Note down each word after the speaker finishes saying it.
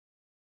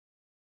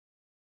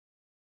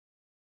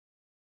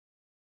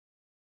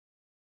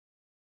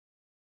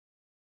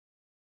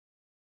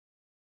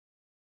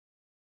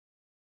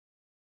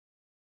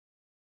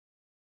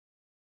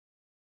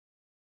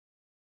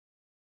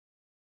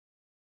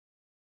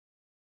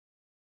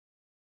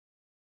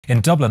In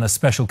Dublin, a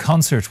special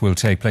concert will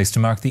take place to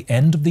mark the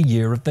end of the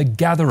year of the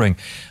Gathering.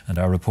 And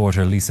our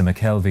reporter Lisa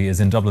McKelvey is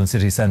in Dublin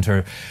city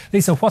centre.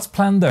 Lisa, what's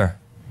planned there?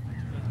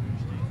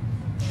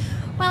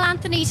 Well,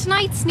 Anthony,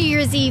 tonight's New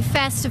Year's Eve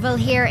festival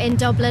here in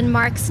Dublin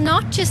marks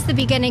not just the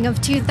beginning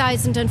of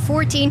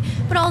 2014,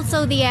 but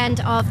also the end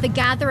of the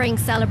Gathering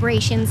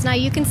celebrations. Now,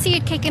 you can see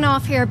it kicking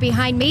off here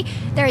behind me.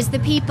 There's the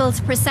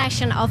People's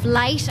Procession of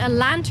Light, a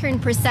lantern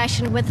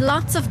procession with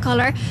lots of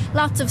colour,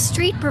 lots of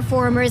street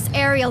performers,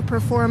 aerial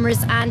performers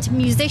and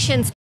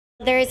musicians.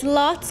 There's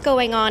lots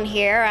going on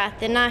here at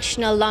the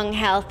National Lung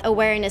Health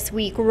Awareness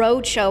Week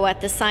Roadshow at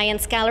the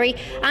Science Gallery,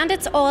 and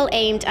it's all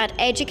aimed at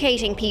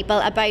educating people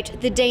about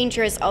the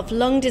dangers of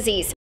lung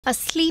disease. A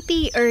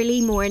sleepy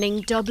early morning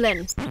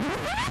Dublin,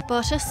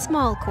 but a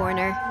small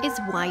corner is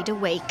wide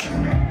awake. This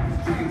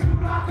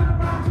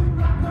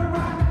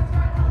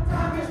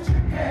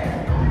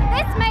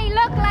may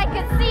look like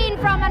a scene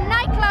from a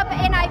nightclub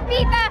in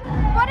Ibiza,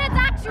 but it's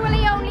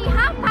actually only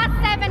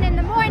 7:30 in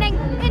the morning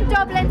in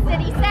Dublin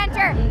city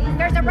centre.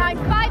 There's around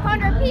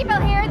 500 people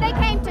here. They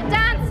came to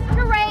dance,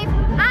 to rave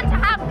and to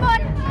have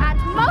fun, and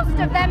most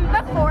of them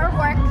before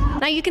work.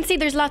 Now you can see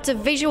there's lots of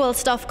visual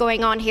stuff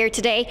going on here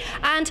today,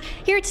 and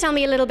here to tell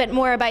me a little bit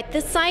more about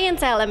the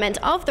science element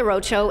of the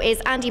roadshow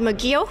is Andy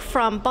McGeough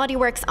from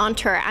Bodyworks on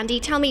Tour. Andy,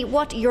 tell me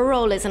what your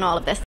role is in all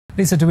of this.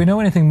 Lisa, do we know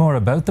anything more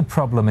about the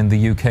problem in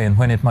the UK and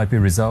when it might be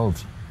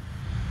resolved?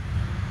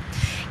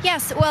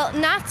 Yes, well,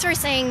 Nats are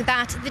saying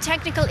that the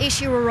technical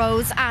issue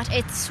arose at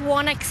its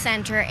Swanwick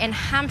Centre in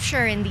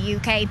Hampshire in the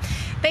UK.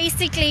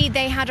 Basically,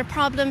 they had a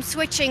problem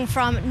switching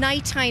from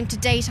nighttime to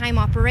daytime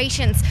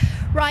operations.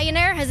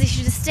 Ryanair has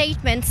issued a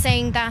statement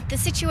saying that the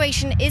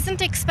situation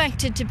isn't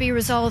expected to be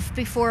resolved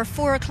before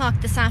 4 o'clock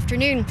this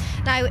afternoon.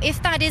 Now,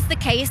 if that is the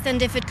case,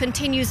 and if it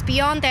continues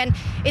beyond then,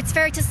 it's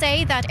fair to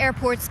say that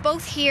airports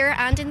both here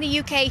and in the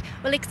UK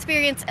will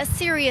experience a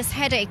serious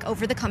headache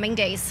over the coming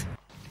days.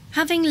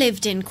 Having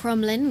lived in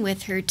Crumlin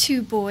with her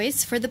 2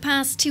 boys for the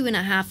past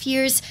 2.5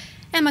 years,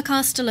 Emma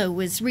Costello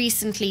was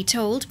recently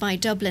told by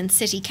Dublin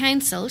City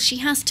Council she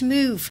has to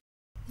move.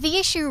 The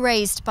issue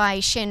raised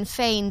by Sinn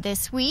Féin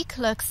this week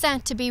looks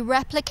set to be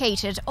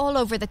replicated all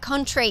over the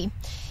country.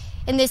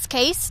 In this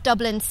case,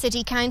 Dublin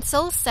City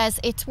Council says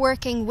it's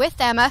working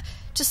with Emma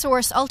to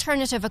source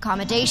alternative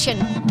accommodation.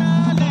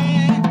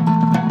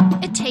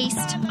 A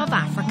taste of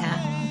Africa.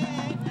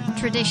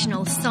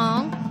 Traditional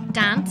song,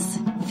 dance,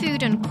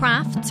 food and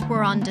crafts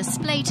were on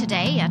display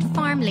today at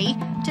Farmley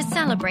to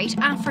celebrate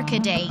Africa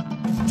Day.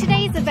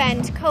 Today's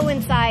event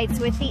coincides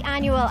with the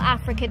annual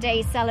Africa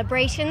Day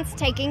celebrations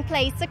taking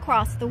place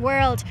across the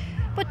world.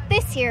 But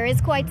this year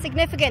is quite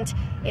significant.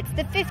 It's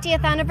the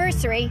 50th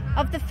anniversary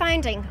of the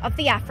founding of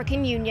the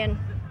African Union.